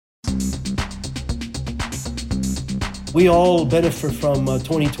We all benefit from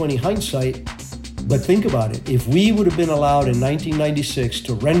 2020 hindsight, but think about it. If we would have been allowed in 1996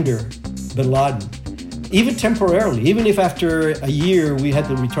 to render bin Laden, even temporarily, even if after a year we had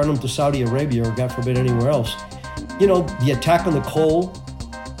to return him to Saudi Arabia or God forbid anywhere else, the attack on the Cole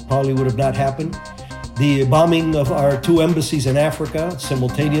probably would have not happened. The bombing of our 2 embassies in Africa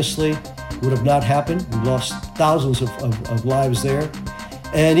simultaneously would have not happened. We lost thousands of lives there.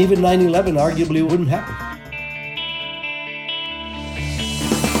 And even 9/11 arguably wouldn't happen.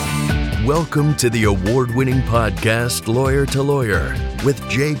 Welcome to the award-winning podcast, Lawyer to Lawyer, with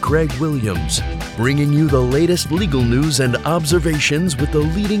J. Craig Williams, bringing you the latest legal news and observations with the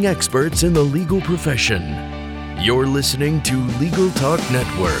leading experts in the legal profession. You're listening to Legal Talk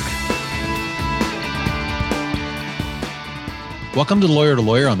Network. Welcome to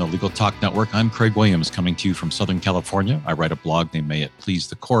Lawyer on the Legal Talk Network. I'm Craig Williams, coming to you from Southern California. I write a blog named May It Please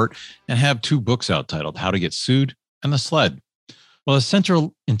the Court and have 2 books out titled How to Get Sued and The Sled. Well, the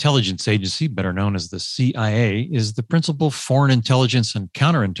Central Intelligence Agency, better known as the CIA, is the principal foreign intelligence and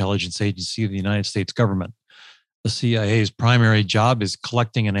counterintelligence agency of the United States government. The CIA's primary job is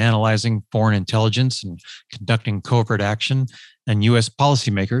collecting and analyzing foreign intelligence and conducting covert action, and U.S.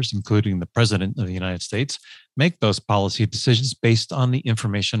 policymakers, including the President of the United States, make those policy decisions based on the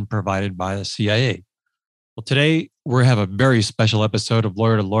information provided by the CIA. Well, today we have a very special episode of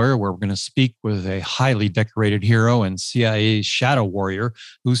Lawyer to Lawyer where we're going to speak with a highly decorated hero and CIA shadow warrior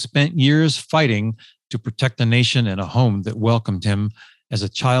who spent years fighting to protect the nation and a home that welcomed him as a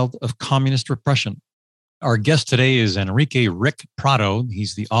child of communist repression. Our guest today is Enrique Rick Prado.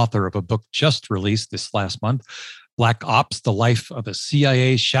 He's the author of a book just released this last month, Black Ops, The Life of a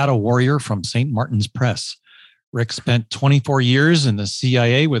CIA Shadow Warrior from St. Martin's Press. Rick spent 24 years in the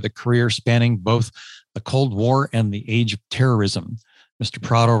CIA with a career spanning both the Cold War and the Age of Terrorism. Mr.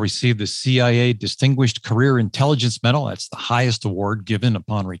 Prado received the CIA Distinguished Career Intelligence Medal, that's the highest award given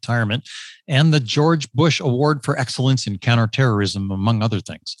upon retirement, and the George Bush Award for Excellence in Counterterrorism, among other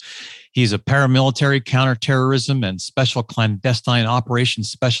things. He's a paramilitary counterterrorism and special clandestine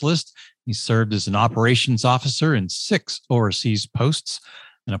operations specialist. He served as an operations officer in 6 overseas posts,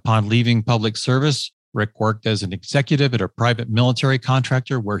 and upon leaving public service, Rick worked as an executive at a private military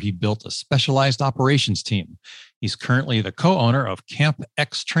contractor where he built a specialized operations team. He's currently the co-owner of Camp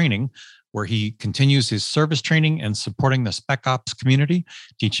X Training, where he continues his service training and supporting the Spec Ops community,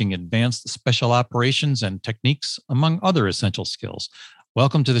 teaching advanced special operations and techniques, among other essential skills.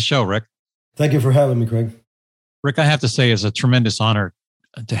 Welcome to the show, Rick. Thank you for having me, Craig. Rick, I have to say it's a tremendous honor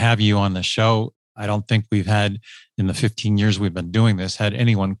to have you on the show. I don't think we've had, in the 15 years we've been doing this, had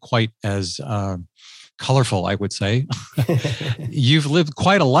anyone quite as colorful, I would say. You've lived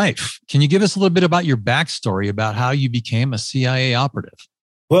quite a life. Can you give us a little bit about your backstory about how you became a CIA operative?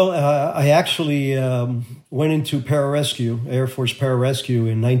 Well, I actually went into pararescue, Air Force pararescue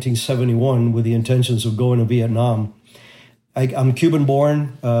in 1971 with the intentions of going to Vietnam. I'm Cuban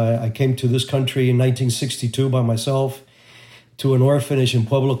born. I came to this country in 1962 by myself to an orphanage in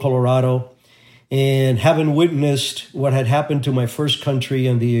Pueblo, Colorado. And having witnessed what had happened to my first country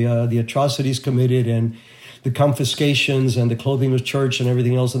and the atrocities committed and the confiscations and the clothing of church and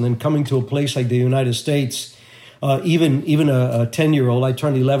everything else, and then coming to a place like the United States, even a 10-year-old, I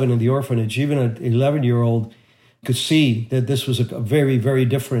turned 11 in the orphanage, even an 11-year-old could see that this was a very, very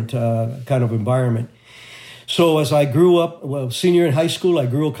different kind of environment. So as I grew up, senior in high school, I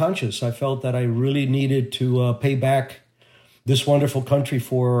grew conscious. I felt that I really needed to pay back this wonderful country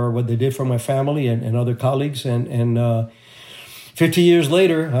for what they did for my family and other colleagues. And 50 years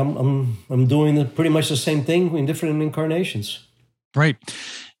later, I'm doing pretty much the same thing in different incarnations. Right.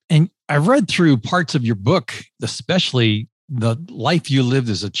 And I read through parts of your book, especially the life you lived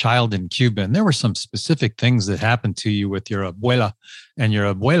as a child in Cuba. And there were some specific things that happened to you with your abuela and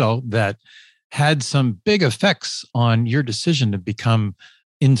your abuelo that had some big effects on your decision to become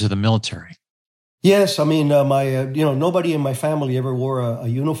into the military. Yes, I mean, nobody in my family ever wore a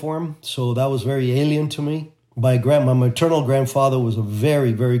uniform, so that was very alien to me. My maternal grandfather was a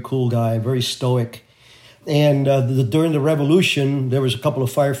very, very cool guy, very stoic. And during the revolution, there was a couple of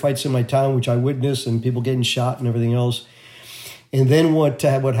firefights in my town, which I witnessed, and people getting shot and everything else. And then what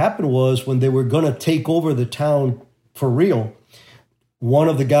happened was when they were going to take over the town for real, one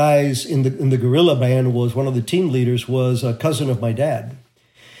of the guys in the guerrilla band was one of the team leaders, was a cousin of my dad.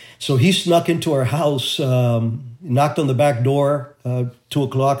 So he snuck into our house, knocked on the back door, 2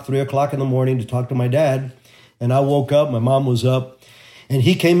 o'clock, 3 o'clock in the morning to talk to my dad. And I woke up, my mom was up, and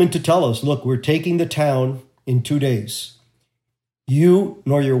he came in to tell us, look, we're taking the town in 2 days. You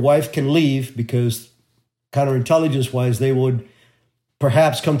nor your wife can leave because counterintelligence-wise, they would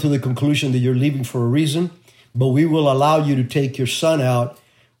perhaps come to the conclusion that you're leaving for a reason. but we will allow you to take your son out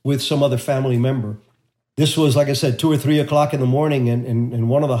with some other family member. This was, like I said, 2 or 3 o'clock in the morning, and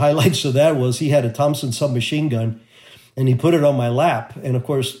one of the highlights of that was he had a Thompson submachine gun, and he put it on my lap. And of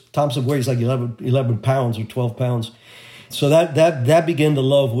course, Thompson weighs like 11 pounds or 12 pounds. So that began the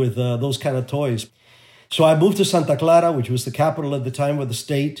love with those kind of toys. So I moved to Santa Clara, which was the capital at the time of the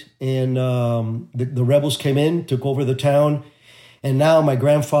state, and the rebels came in, took over the town, and now my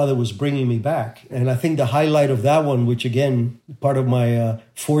grandfather was bringing me back. And I think the highlight of that one, which again, part of my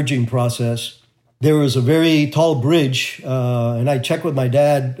forging process, there was a very tall bridge, and I checked with my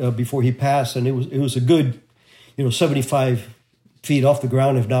dad before he passed, and it was a good, 75 feet off the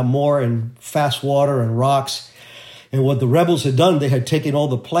ground, if not more, and fast water and rocks. And what the rebels had done, they had taken all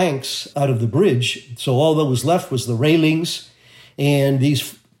the planks out of the bridge. So all that was left was the railings and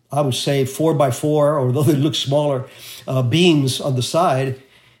these, I would say, 4x4, although they look smaller, beams on the side.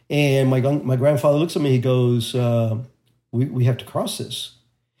 And my grandfather looks at me, he goes, we have to cross this.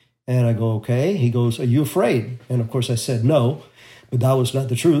 And I go, okay. He goes, are you afraid? And of course I said no, but that was not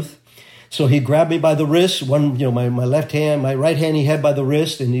the truth. So he grabbed me by the wrist, my left hand, my right hand he had by the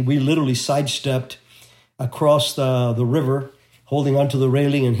wrist, and we literally sidestepped across the river, holding onto the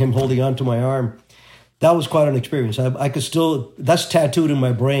railing and him holding onto my arm. That was quite an experience. I could still, that's tattooed in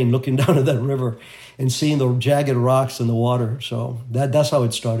my brain, looking down at that river and seeing the jagged rocks in the water. So that's how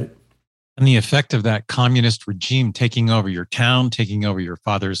it started. And the effect of that communist regime taking over your town, taking over your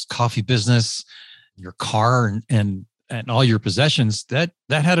father's coffee business, your car, and all your possessions, that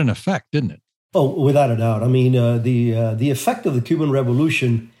had an effect, didn't it? Oh, without a doubt. I mean, the effect of the Cuban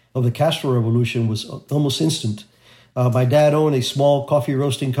Revolution, of the Castro Revolution, was almost instant. My dad owned a small coffee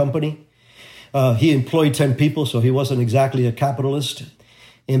roasting company. He employed 10 people, so he wasn't exactly a capitalist.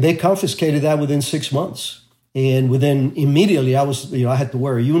 And they confiscated that within 6 months. And within immediately, I had to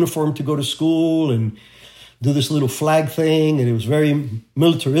wear a uniform to go to school and do this little flag thing. And it was very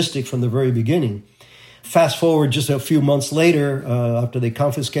militaristic from the very beginning. Fast forward just a few months later, after they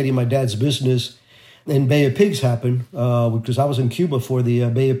confiscated my dad's business, and Bay of Pigs happened, because I was in Cuba for the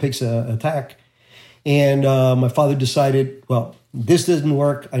Bay of Pigs attack. And my father decided, well, this didn't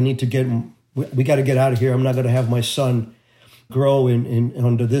work. We got to get out of here. I'm not going to have my son grow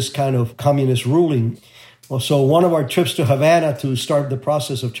under this kind of communist ruling. Well, so one of our trips to Havana to start the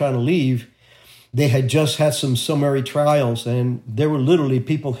process of trying to leave, they had just had some summary trials, and there were literally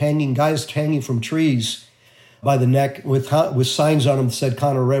guys hanging from trees by the neck with signs on them that said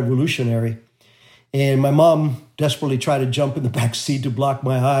counter-revolutionary. And my mom desperately tried to jump in the back seat to block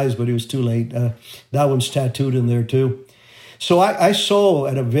my eyes, but it was too late. That one's tattooed in there too. So I saw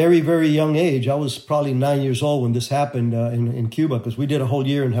at a very, very young age, I was probably 9 years old when this happened in Cuba, because we did a whole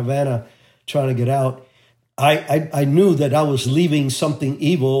year in Havana trying to get out. I knew that I was leaving something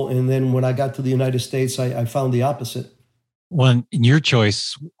evil, and then when I got to the United States, I found the opposite. Well, your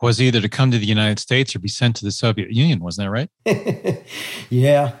choice was either to come to the United States or be sent to the Soviet Union, wasn't that right?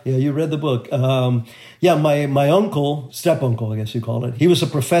 Yeah, you read the book. My uncle, step-uncle, I guess you call it, he was a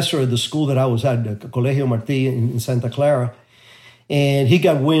professor at the school that I was at, the Colegio Martí in Santa Clara, and he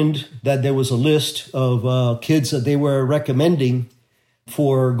got wind that there was a list of kids that they were recommending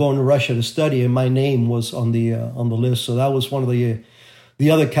for going to Russia to study, and my name was on the list. So that was one of the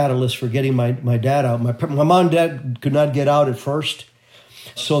other catalysts for getting my dad out. My mom and dad could not get out at first,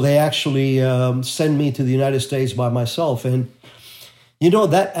 so they actually sent me to the United States by myself. And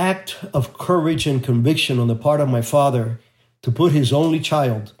that act of courage and conviction on the part of my father to put his only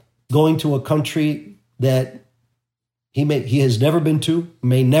child going to a country that he has never been to,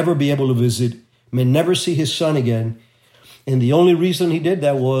 may never be able to visit, may never see his son again. And the only reason he did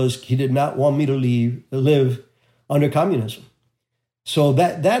that was he did not want me to live under communism. So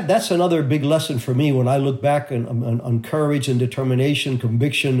that's another big lesson for me when I look back on courage and determination,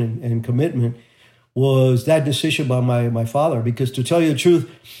 conviction and commitment, was that decision by my father. Because to tell you the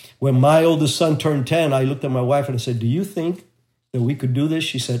truth, when my oldest son turned 10, I looked at my wife and I said, do you think that we could do this?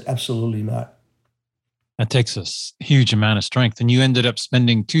 She said, absolutely not. That takes a huge amount of strength. And you ended up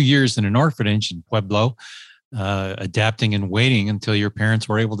spending 2 years in an orphanage in Pueblo, adapting and waiting until your parents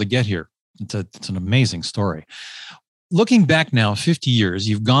were able to get here. It's an amazing story. Looking back now, 50 years,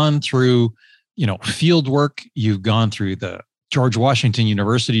 you've gone through, field work. You've gone through the George Washington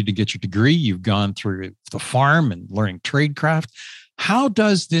University to get your degree. You've gone through the farm and learning tradecraft. How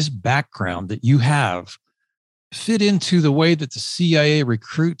does this background that you have fit into the way that the CIA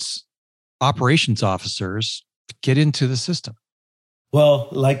recruits operations officers to get into the system? Well,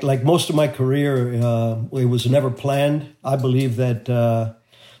 like most of my career, it was never planned. I believe that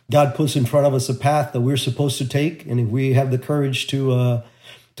God puts in front of us a path that we're supposed to take, and if we have the courage to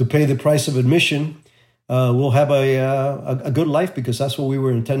pay the price of admission, we'll have a good life, because that's what we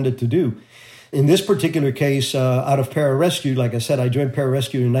were intended to do. In this particular case, out of pararescue, like I said, I joined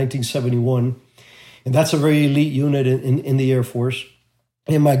pararescue in 1971, and that's a very elite unit in the Air Force.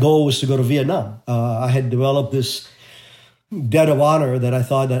 And my goal was to go to Vietnam. I had developed this debt of honor that I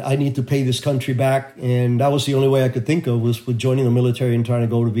thought that I need to pay this country back, and that was the only way I could think of, was with joining the military and trying to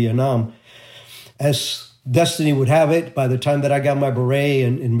go to Vietnam. As destiny would have it, by the time that I got my beret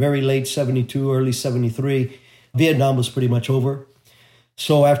in very late 72, early 73, Vietnam was pretty much over.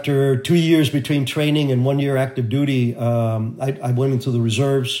 So after 2 years between training and 1 year active duty, I went into the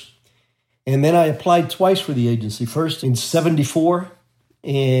reserves. And then I applied twice for the agency. First in 74,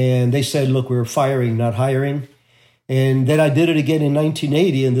 and they said, look, we're firing, not hiring. And then I did it again in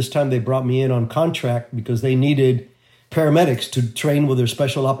 1980, and this time they brought me in on contract because they needed paramedics to train with their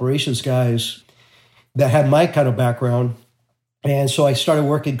special operations guys that had my kind of background. And so I started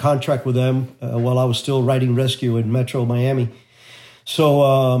working contract with them while I was still riding rescue in Metro Miami.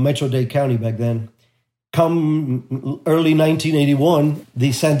 So Metro-Dade County back then. Come early 1981,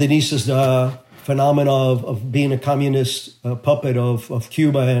 the Sandinistas phenomena of being a communist puppet of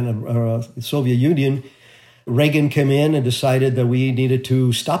Cuba and the Soviet Union, Reagan came in and decided that we needed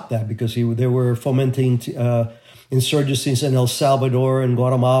to stop that because they were fomenting insurgencies in El Salvador and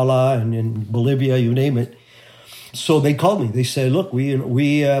Guatemala and in Bolivia, you name it. So they called me. They said, "Look, we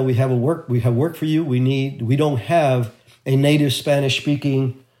have work for you. We don't have a native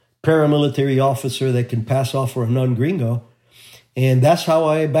Spanish-speaking paramilitary officer that can pass off for a non-gringo," and that's how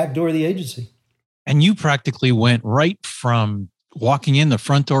I backdoored the agency. And you practically went right from walking in the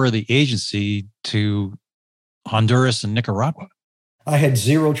front door of the agency to Honduras and Nicaragua. I had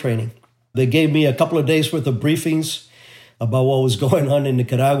zero training. They gave me a couple of days worth of briefings about what was going on in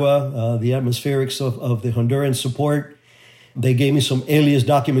Nicaragua, the atmospherics of the Honduran support. They gave me some alias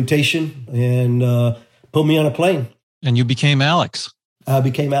documentation and put me on a plane. And you became Alex. I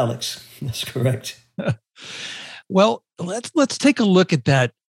became Alex. That's correct. Well, let's take a look at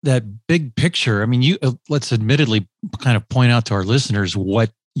that big picture. I mean, let's admittedly kind of point out to our listeners what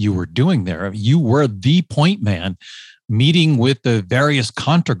you were doing there. You were the point man, meeting with the various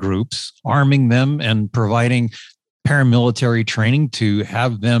Contra groups, arming them and providing paramilitary training to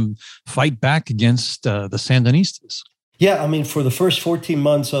have them fight back against the Sandinistas. Yeah, I mean, for the first 14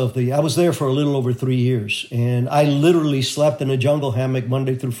 months I was there for a little over 3 years, and I literally slept in a jungle hammock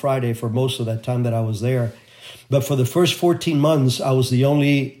Monday through Friday for most of that time that I was there. But for the first 14 months, I was the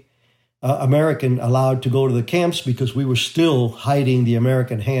only American allowed to go to the camps because we were still hiding the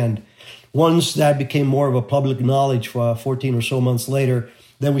American hand. Once that became more of a public knowledge for 14 or so months later,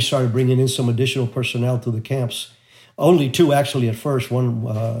 then we started bringing in some additional personnel to the camps. Only two, actually, at first.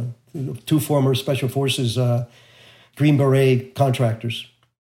 Two former Special Forces Green Beret contractors.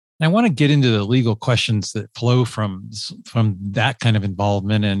 I want to get into the legal questions that flow from that kind of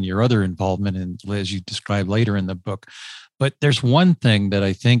involvement and your other involvement, as you describe later in the book. But there's one thing that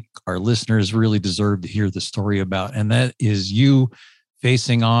I think our listeners really deserve to hear the story about, and that is you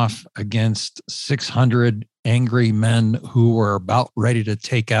facing off against 600 angry men who were about ready to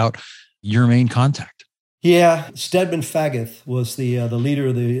take out your main contact. Yeah, Stedman Faggeth was the leader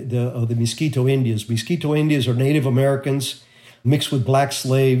of the Mosquito Indians. Mosquito Indians are Native Americans mixed with black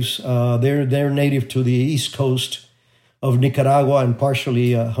slaves. They're native to the east coast of Nicaragua and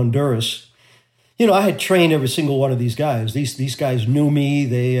partially Honduras. You know, I had trained every single one of these guys. These guys knew me.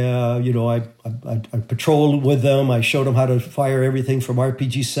 They, I patrolled with them. I showed them how to fire everything from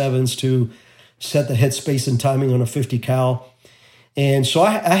RPG-7s to set the headspace and timing on a 50 cal. And so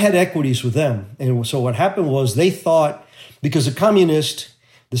I had equities with them. And so what happened was they thought, because the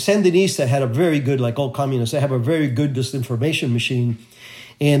Sandinista had a very good, like all communists, they have a very good disinformation machine.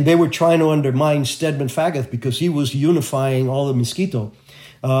 And they were trying to undermine Stedman Faggeth because he was unifying all the Mosquito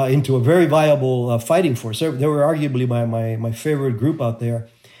into a very viable fighting force. They were arguably my favorite group out there.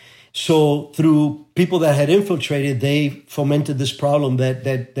 So through people that had infiltrated, they fomented this problem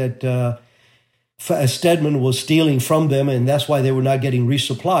that Stedman was stealing from them, and that's why they were not getting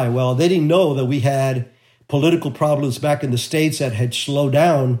resupply. Well, they didn't know that we had political problems back in the States that had slowed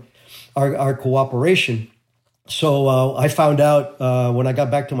down our cooperation. So I found out when I got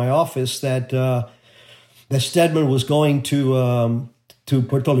back to my office that Stedman was going to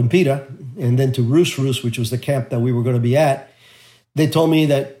Puerto Limpira and then to Rus, which was the camp that we were going to be at. They told me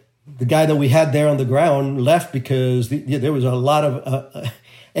that the guy that we had there on the ground left because there was a lot of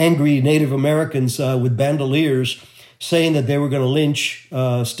angry Native Americans with bandoliers saying that they were going to lynch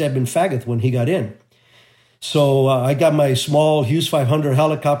Stedman Faggeth when he got in. So I got my small Hughes 500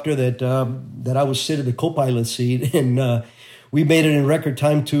 helicopter that I was sitting in the co-pilot seat, and we made it in record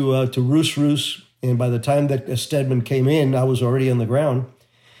time to Rus. And by the time that Stedman came in, I was already on the ground.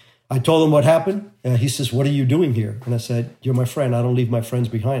 I told him what happened. He says, "What are you doing here?" And I said, "You're my friend. I don't leave my friends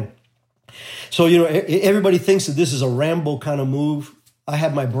behind." So, everybody thinks that this is a Rambo kind of move. I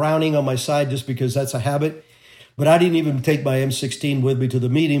have my Browning on my side just because that's a habit. But I didn't even take my M16 with me to the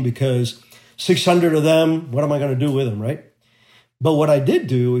meeting because 600 of them, what am I going to do with them, right? But what I did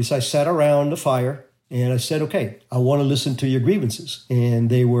do is I sat around the fire and I said, okay, I want to listen to your grievances. And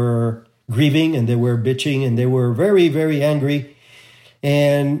they were grieving and they were bitching and they were very, very angry.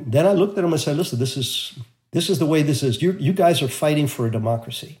 And then I looked at them and said, listen, this is the way this is. You guys are fighting for a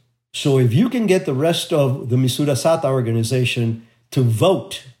democracy. So if you can get the rest of the Misura Sata organization to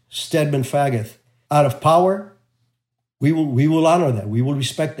vote Stedman Faggoth out of power, we will honor that. We will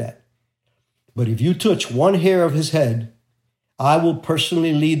respect that. But if you touch one hair of his head, I will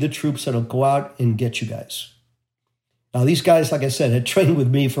personally lead the troops that'll go out and get you guys. Now, these guys, like I said, had trained with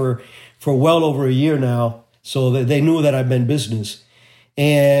me for well over a year now, so they knew that I meant business.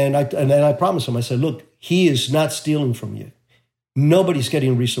 And then I promised them, I said, look, he is not stealing from you. Nobody's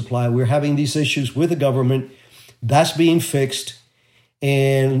getting resupply. We're having these issues with the government. That's being fixed.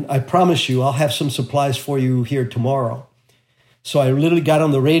 And I promise you, I'll have some supplies for you here tomorrow. So I literally got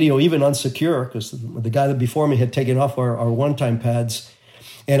on the radio, even unsecure, because the guy that before me had taken off our one-time pads.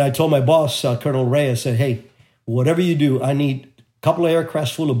 And I told my boss, Colonel Ray, I said, hey, whatever you do, I need a couple of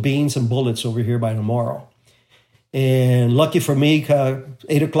aircrafts full of beans and bullets over here by tomorrow. And lucky for me,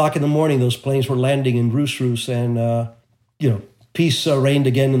 8 o'clock in the morning, those planes were landing in Roos, and, peace reigned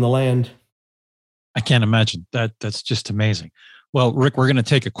again in the land. I can't imagine. That's just amazing. Well, Rick, we're going to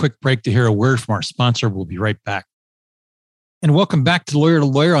take a quick break to hear a word from our sponsor. We'll be right back. And welcome back to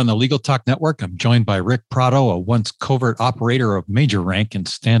Lawyer on the Legal Talk Network. I'm joined by Rick Prado, a once covert operator of major rank and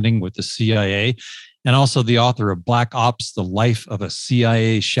standing with the CIA, and also the author of Black Ops, The Life of a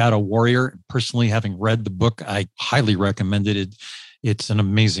CIA Shadow Warrior. Personally, having read the book, I highly recommend it. It's an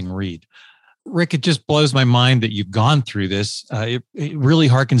amazing read. Rick, it just blows my mind that you've gone through this. It really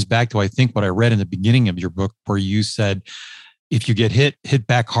harkens back to, I think, what I read in the beginning of your book, where you said, if you get hit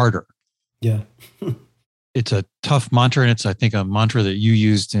back harder. Yeah. It's a tough mantra, and it's, I think, a mantra that you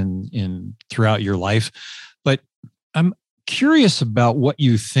used in throughout your life. But I'm curious about what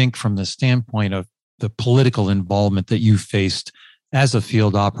you think from the standpoint of the political involvement that you faced as a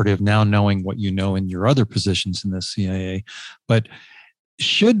field operative, now knowing what you know in your other positions in the CIA. But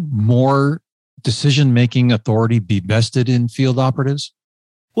should more decision-making authority be vested in field operatives?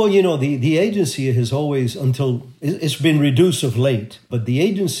 Well, the agency has always, until it's been reduced of late, but the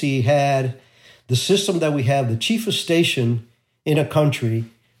agency had the system that we have. The chief of station in a country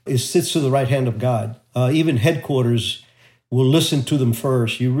sits to the right hand of God. Even headquarters will listen to them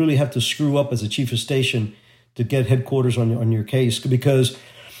first. You really have to screw up as a chief of station to get headquarters on your case, because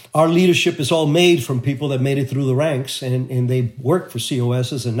our leadership is all made from people that made it through the ranks and they worked for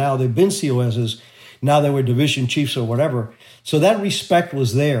COSs, and now they've been COSs. Now they were division chiefs or whatever. So that respect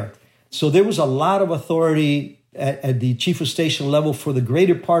was there. So there was a lot of authority at the chief of station level for the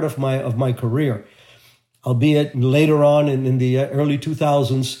greater part of my career, albeit later on in the early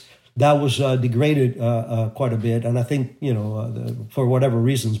 2000s, that was degraded quite a bit. And I think, for whatever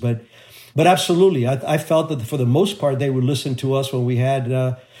reasons, but absolutely, I felt that for the most part, they would listen to us when we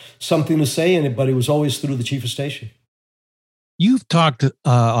had something to say in it, but it was always through the chief of station. You've talked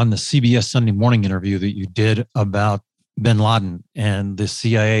on the CBS Sunday Morning interview that you did about bin Laden and the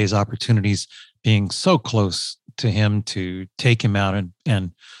CIA's opportunities being so close to him to take him out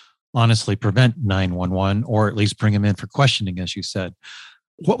and honestly prevent 9/11, or at least bring him in for questioning, as you said.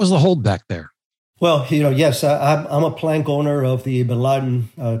 What was the holdback there? Well, yes, I'm a plank owner of the bin Laden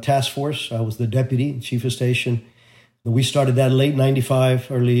task force. I was the deputy chief of station. We started that late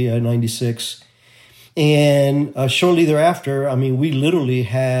 95, early 96. And shortly thereafter, we literally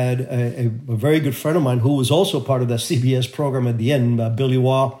had a very good friend of mine who was also part of that CBS program at the end, Billy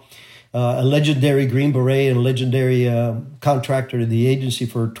Waugh, a legendary Green Beret and legendary contractor in the agency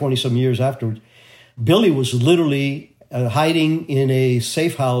for 20-some years afterwards. Billy was literally hiding in a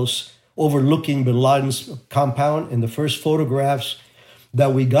safe house overlooking bin Laden's compound, and the first photographs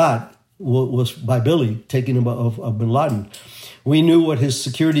that we got was by Billy taking him of bin Laden. We knew what his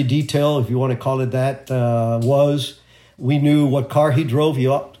security detail, if you want to call it that, was. We knew what car he drove. He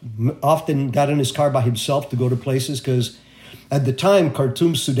often got in his car by himself to go to places, because at the time,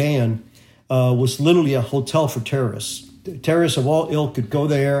 Khartoum, Sudan, was literally a hotel for terrorists. Terrorists of all ilk could go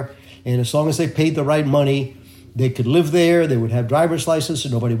there, and as long as they paid the right money, they could live there. They would have driver's license,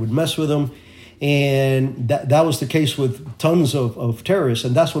 and nobody would mess with them. And that was the case with tons of terrorists,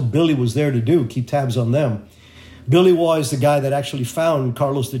 and that's what Billy was there to do, keep tabs on them. Billy Waugh is the guy that actually found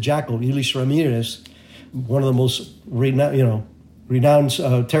Carlos the Jackal, Elis Ramirez, one of the most renowned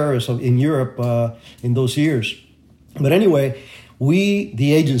terrorists in Europe in those years. But anyway, we,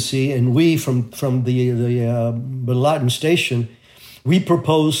 the agency, and we from the Bin Laden station, we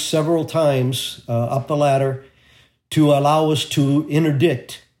proposed several times up the ladder to allow us to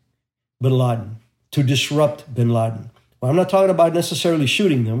interdict Bin Laden, to disrupt Bin Laden. Well, I'm not talking about necessarily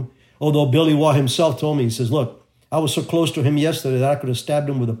shooting them, although Billy Waugh himself told me, he says, look, I was so close to him yesterday that I could have stabbed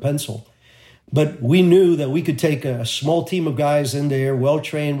him with a pencil. But we knew that we could take a small team of guys in there,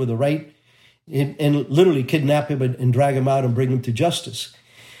 well-trained with the right, and literally kidnap him and drag him out and bring him to justice.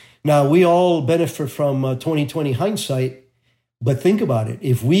 Now, we all benefit from 2020 hindsight, but think about it.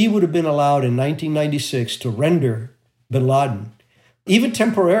 If we would have been allowed in 1996 to render Bin Laden, even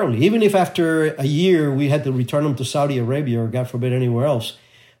temporarily, even if after a year we had to return him to Saudi Arabia or, God forbid, anywhere else,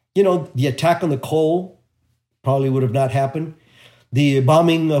 the attack on the Cole probably would have not happened. The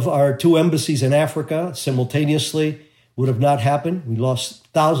bombing of our 2 embassies in Africa simultaneously would have not happened. We lost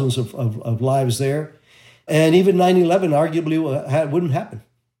thousands of lives there. And even 9/11 arguably wouldn't happen.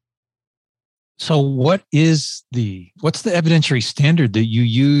 So what's the evidentiary standard that you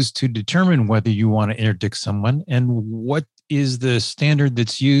use to determine whether you want to interdict someone? And what is the standard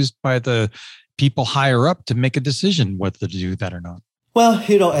that's used by the people higher up to make a decision whether to do that or not? Well,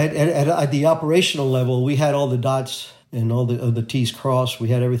 at the operational level, we had all the dots and all the T's crossed. We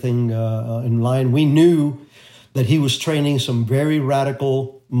had everything in line. We knew that he was training some very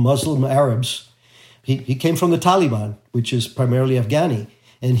radical Muslim Arabs. He came from the Taliban, which is primarily Afghani,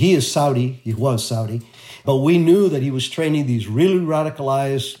 and he is Saudi. He was Saudi. But we knew that he was training these really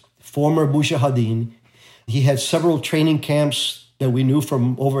radicalized former mujahideen. He had several training camps that we knew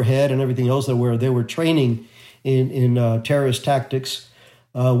from overhead and everything else that they were training in terrorist tactics.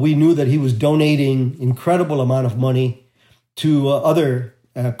 We knew that he was donating incredible amount of money to other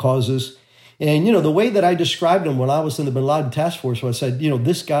causes. And, the way that I described him when I was in the Bin Laden task force, I said,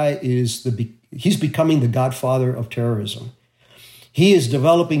 this guy he's becoming the godfather of terrorism. He is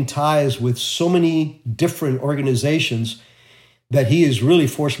developing ties with so many different organizations that he is really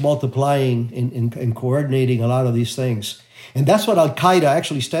force multiplying and coordinating a lot of these things. And that's what Al-Qaeda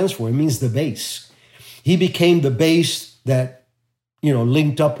actually stands for. It means the base. He became the base that,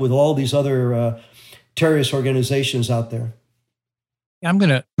 linked up with all these other terrorist organizations out there. I'm going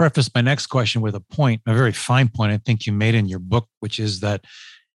to preface my next question with a very fine point I think you made in your book, which is that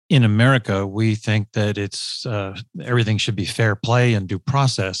in America, we think that it's everything should be fair play and due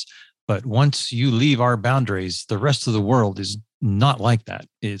process. But once you leave our boundaries, the rest of the world is not like that.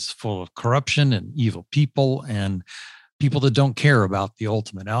 It's full of corruption and evil people and people that don't care about the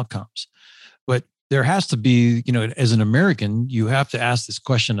ultimate outcomes. But there has to be, as an American, you have to ask this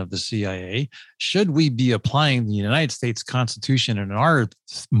question of the CIA. Should we be applying the United States Constitution and our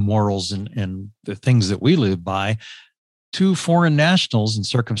morals and the things that we live by to foreign nationals in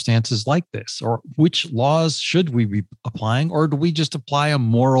circumstances like this? Or which laws should we be applying? Or do we just apply a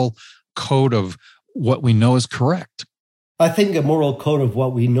moral code of what we know is correct? I think a moral code of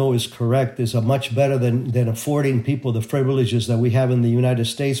what we know is correct is a much better than affording people the privileges that we have in the United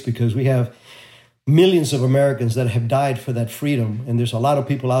States, because we have millions of Americans that have died for that freedom. And there's a lot of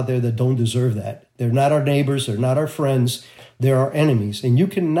people out there that don't deserve that. They're not our neighbors. They're not our friends. They're our enemies. And you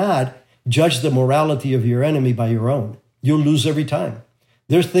cannot judge the morality of your enemy by your own. You'll lose every time.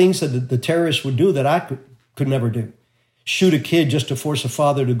 There's things that the terrorists would do that I could never do. Shoot a kid just to force a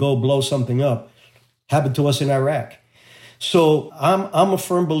father to go blow something up. Happened to us in Iraq. So I'm a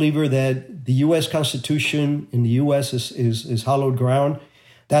firm believer that the U.S. Constitution in the U.S. is hallowed ground.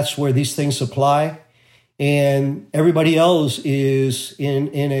 That's where these things apply, and everybody else is in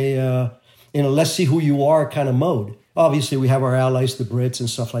a let's see who you are kind of mode. Obviously, we have our allies, the Brits and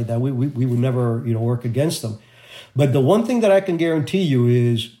stuff like that. We would never work against them. But the one thing that I can guarantee you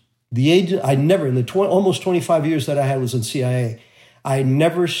is I never in the almost 25 years that I had was in CIA, I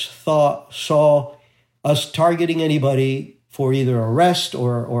never saw us targeting anybody for either arrest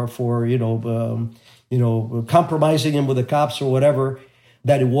or for compromising him with the cops or whatever,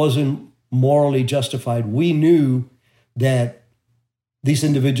 that it wasn't morally justified. We knew that these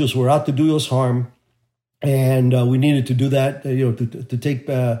individuals were out to do us harm, and we needed to do that, to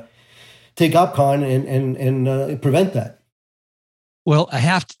take OPCON and prevent that. Well, I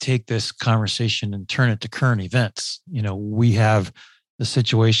have to take this conversation and turn it to current events. We have the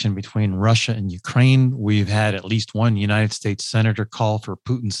situation between Russia and Ukraine. We've had at least one United States senator call for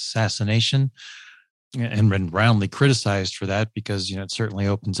Putin's assassination, and been roundly criticized for that because, it certainly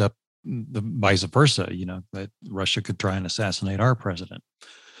opens up the vice versa, that Russia could try and assassinate our president.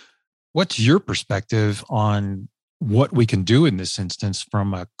 What's your perspective on what we can do in this instance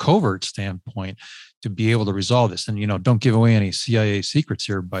from a covert standpoint to be able to resolve this? And, don't give away any CIA secrets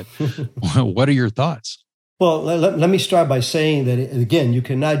here, but what are your thoughts? Well, let me start by saying that, again, you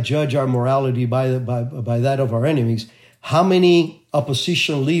cannot judge our morality by that of our enemies. How many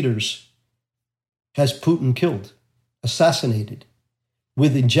opposition leaders has Putin killed, assassinated,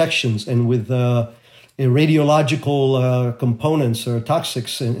 with injections and with radiological components or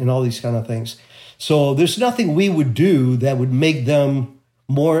toxics and all these kind of things? So there's nothing we would do that would make them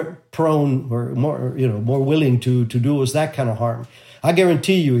more prone or more willing to do us that kind of harm. I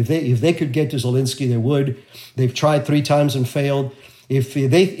guarantee you, if they could get to Zelensky, they would. They've tried 3 times and failed. If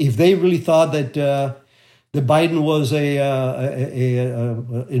they really thought that the Biden was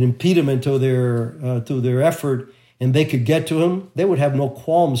an impediment to their effort, and they could get to him, they would have no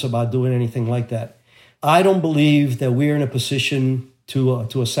qualms about doing anything like that. I don't believe that we're in a position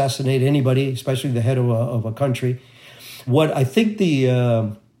to assassinate anybody, especially the head of a country. What I think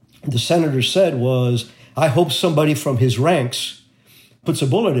the senator said was, I hope somebody from his ranks puts a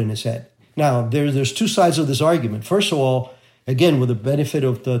bullet in his head. Now, there's 2 sides of this argument. First of all, again, with the benefit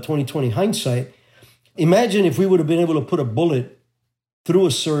of the 2020 hindsight, imagine if we would have been able to put a bullet through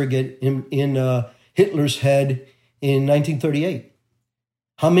a surrogate in Hitler's head in 1938.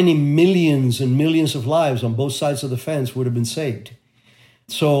 How many millions and millions of lives on both sides of the fence would have been saved?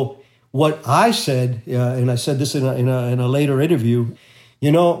 So what I said, and I said this in a later interview,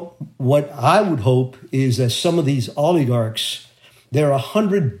 what I would hope is that some of these oligarchs, there are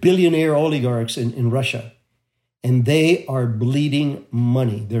 100 billionaire oligarchs in Russia, and they are bleeding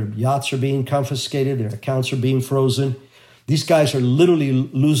money. Their yachts are being confiscated. Their accounts are being frozen. These guys are literally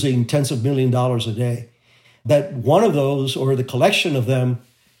losing tens of millions of dollars a day. That one of those, or the collection of them,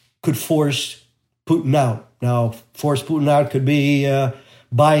 could force Putin out. Now, force Putin out could be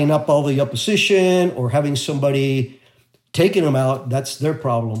buying up all the opposition or having somebody taking him out. That's their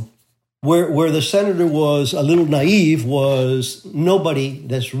problem. Where the senator was a little naive was nobody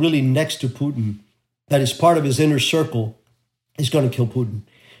that's really next to Putin, that is part of his inner circle, is going to kill Putin.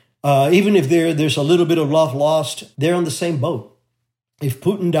 Even if there's a little bit of love lost, they're on the same boat. If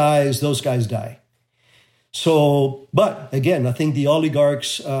Putin dies, those guys die. So, but again, I think the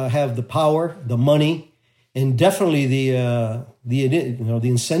oligarchs have the power, the money, and definitely the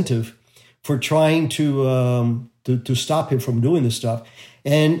incentive for trying to stop him from doing this stuff.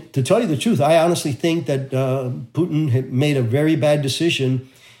 And to tell you the truth, I honestly think that Putin had made a very bad decision,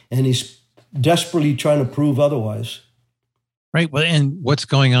 and he's desperately trying to prove otherwise. Right. Well, and what's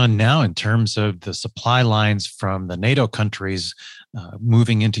going on now in terms of the supply lines from the NATO countries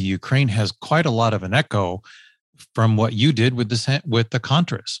moving into Ukraine has quite a lot of an echo from what you did with the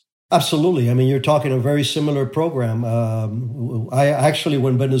Contras. Absolutely. I mean, you're talking a very similar program. I actually,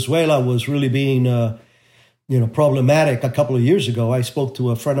 when Venezuela was really being problematic a couple of years ago, I spoke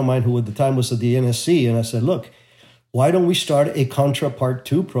to a friend of mine who at the time was at the NSC, and I said, look, why don't we start a Contra Part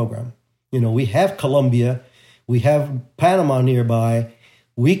 2 program? We have Colombia, we have Panama nearby.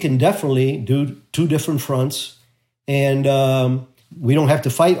 We can definitely do 2 different fronts, and we don't have to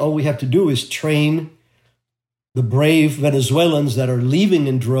fight. All we have to do is train the brave Venezuelans that are leaving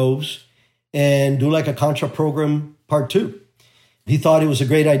in droves and do like a Contra program Part 2. He thought it was a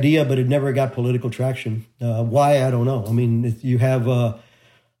great idea, but it never got political traction. Why? I don't know. I mean, you have a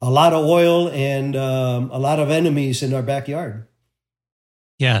lot of oil and a lot of enemies in our backyard.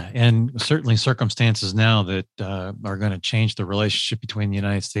 Yeah, and certainly circumstances now that are going to change the relationship between the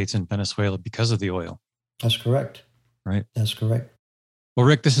United States and Venezuela because of the oil. That's correct. Right. That's correct. Well,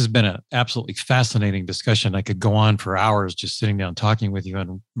 Rick, this has been an absolutely fascinating discussion. I could go on for hours just sitting down talking with you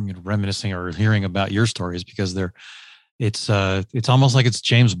and reminiscing or hearing about your stories, because it's almost like it's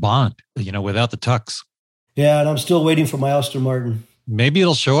James Bond, without the tux. Yeah, and I'm still waiting for my Aston Martin. Maybe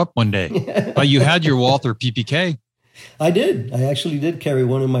it'll show up one day. But you had your Walther PPK. I did. I actually did carry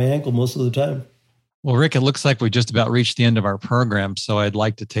one in my ankle most of the time. Well, Rick, it looks like we just about reached the end of our program. So I'd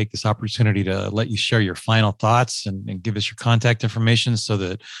like to take this opportunity to let you share your final thoughts and give us your contact information so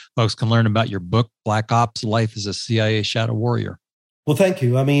that folks can learn about your book, Black Ops: Life as a CIA Shadow Warrior. Well, thank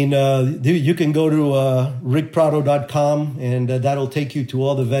you. I mean, you can go to rickprado.com, and that'll take you to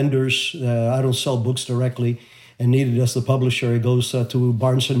all the vendors. I don't sell books directly, and neither does the publisher. It goes to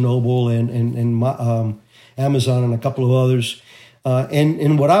Barnes & Noble and Amazon and a couple of others.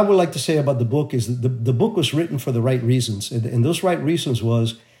 And what I would like to say about the book is that the book was written for the right reasons. And those right reasons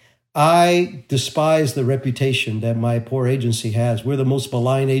was, I despise the reputation that my poor agency has. We're the most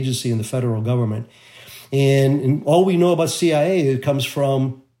malign agency in the federal government. And all we know about CIA, it comes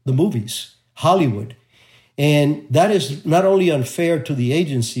from the movies, Hollywood. And that is not only unfair to the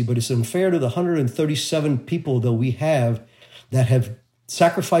agency, but it's unfair to the 137 people that we have that have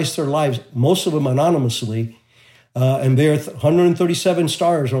sacrificed their lives, most of them anonymously, and bear 137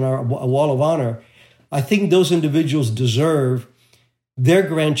 stars on our wall of honor. I think those individuals deserve their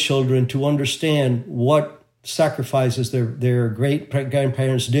grandchildren to understand what sacrifices their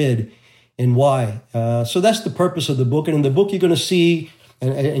great-grandparents did and why. So that's the purpose of the book. And in the book, you're going to see,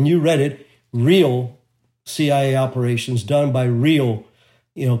 and you read it, real CIA operations done by real,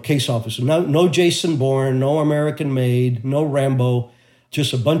 case officers. No Jason Bourne, no American made, no Rambo,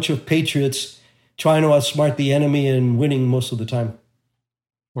 just a bunch of patriots trying to outsmart the enemy and winning most of the time.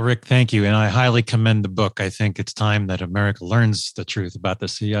 Well, Rick, thank you. And I highly commend the book. I think it's time that America learns the truth about the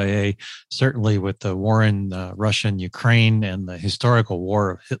CIA, certainly with the war in Russia and Ukraine and the historical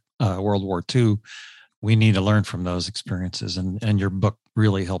war of World War II. We need to learn from those experiences. And your book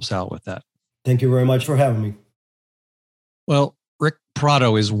really helps out with that. Thank you very much for having me. Well, Rick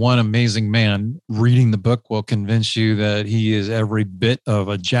Prado is one amazing man. Reading the book will convince you that he is every bit of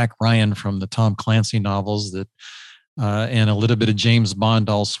a Jack Ryan from the Tom Clancy novels and a little bit of James Bond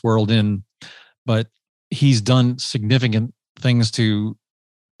all swirled in. But he's done significant things to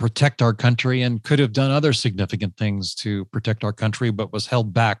protect our country and could have done other significant things to protect our country, but was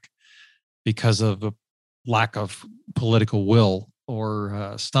held back because of a lack of political will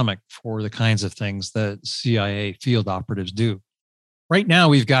or stomach for the kinds of things that CIA field operatives do. Right now,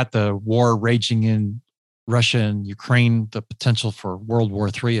 we've got the war raging in Russia and Ukraine, the potential for World War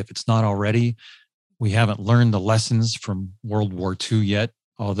III, if it's not already. We haven't learned the lessons from World War II yet,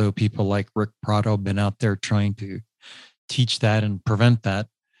 although people like Rick Prado have been out there trying to teach that and prevent that.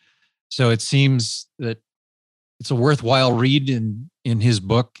 So it seems that it's a worthwhile read in his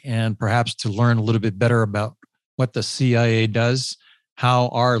book, and perhaps to learn a little bit better about what the CIA does, how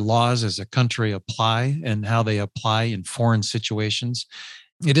our laws as a country apply, and how they apply in foreign situations.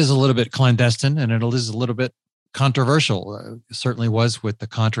 It is a little bit clandestine, and it is a little bit controversial. It certainly was with the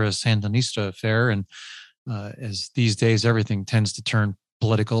Contra Sandinista affair. And as these days, everything tends to turn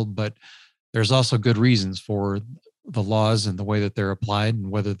political, but there's also good reasons for the laws and the way that they're applied, and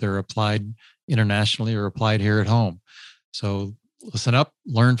whether they're applied internationally or applied here at home. So listen up,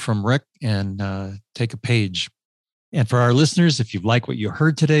 learn from Rick, and take a page. And for our listeners, if you like what you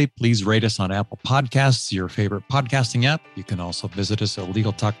heard today, please rate us on Apple Podcasts, your favorite podcasting app. You can also visit us at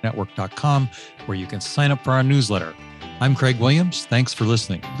LegalTalkNetwork.com, where you can sign up for our newsletter. I'm Craig Williams. Thanks for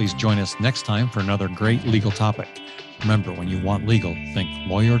listening. Please join us next time for another great legal topic. Remember, when you want legal, think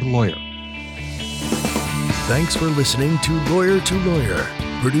lawyer to lawyer. Thanks for listening to Lawyer,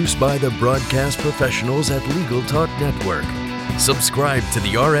 produced by the broadcast professionals at Legal Talk Network. Subscribe to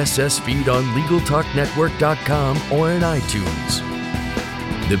the RSS feed on LegalTalkNetwork.com or in iTunes.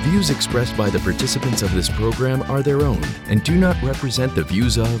 The views expressed by the participants of this program are their own and do not represent the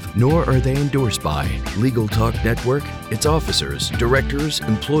views of, nor are they endorsed by, Legal Talk Network, its officers, directors,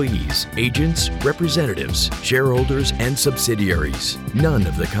 employees, agents, representatives, shareholders, and subsidiaries. None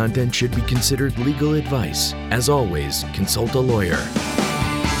of the content should be considered legal advice. As always, consult a lawyer.